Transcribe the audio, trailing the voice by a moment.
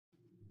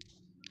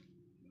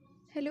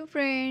Hello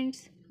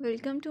friends,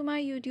 welcome to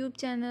my YouTube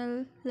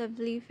channel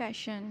Lovely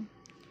Fashion.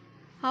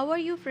 How are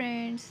you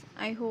friends?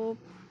 I hope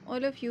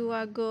all of you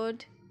are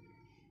good.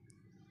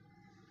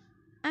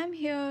 I'm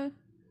here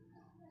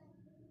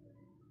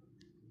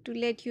to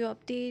let you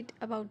update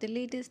about the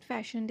latest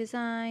fashion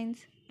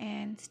designs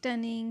and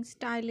stunning,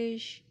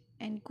 stylish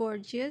and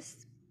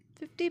gorgeous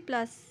 50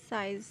 plus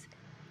size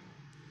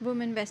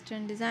women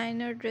western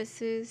designer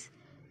dresses,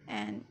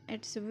 and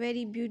it's a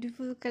very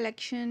beautiful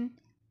collection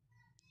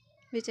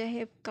which I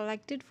have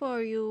collected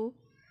for you,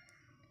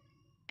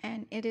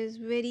 and it is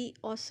very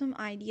awesome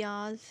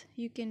ideas.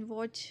 You can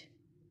watch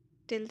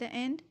till the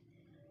end.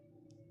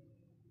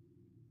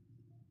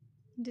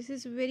 This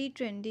is very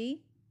trendy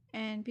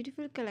and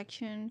beautiful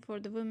collection for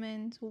the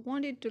women who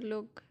wanted to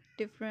look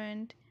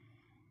different.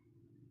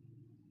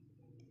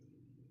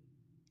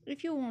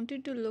 If you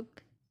wanted to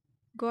look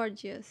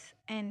gorgeous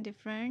and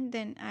different,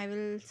 then I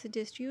will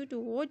suggest you to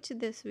watch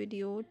this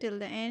video till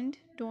the end.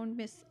 Don't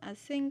miss a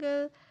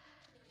single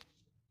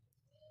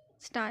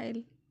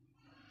style,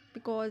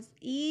 because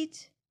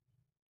each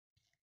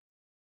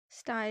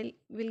style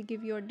will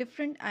give you a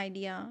different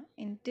idea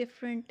in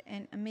different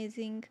and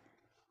amazing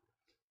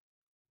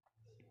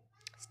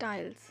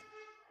styles.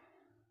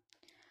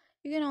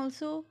 You can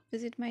also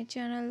visit my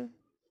channel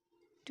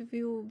to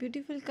view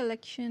beautiful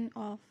collection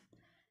of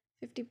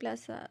 50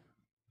 plus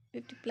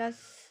 50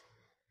 plus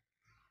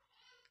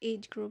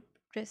age group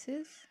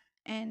dresses.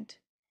 And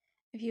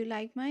if you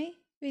like my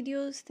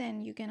videos,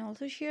 then you can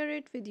also share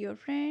it with your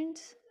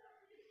friends.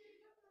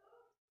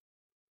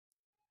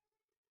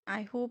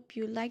 I hope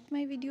you liked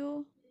my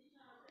video.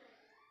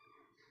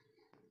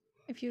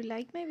 If you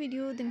like my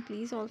video, then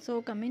please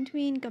also comment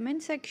me in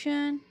comment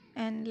section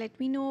and let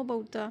me know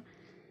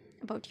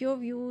about your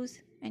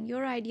views and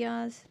your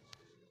ideas,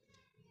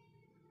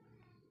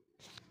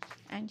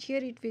 and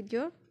share it with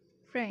your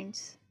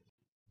friends.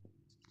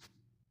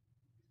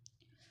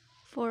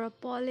 For a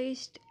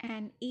polished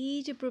and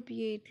age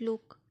appropriate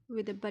look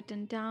with a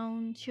button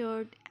down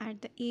shirt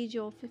at the age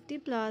of 50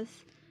 plus,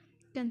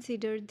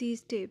 consider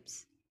these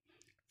tips.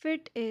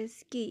 Fit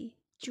is key.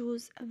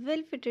 Choose a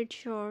well fitted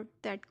shirt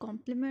that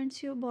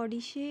complements your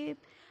body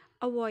shape.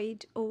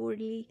 Avoid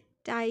overly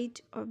tight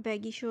or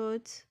baggy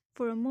shirts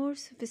for a more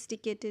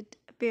sophisticated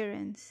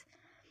appearance.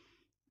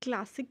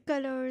 Classic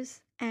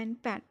colors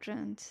and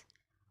patterns.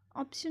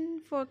 Option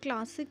for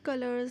classic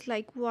colors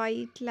like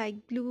white,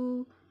 light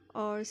blue,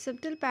 or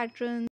subtle patterns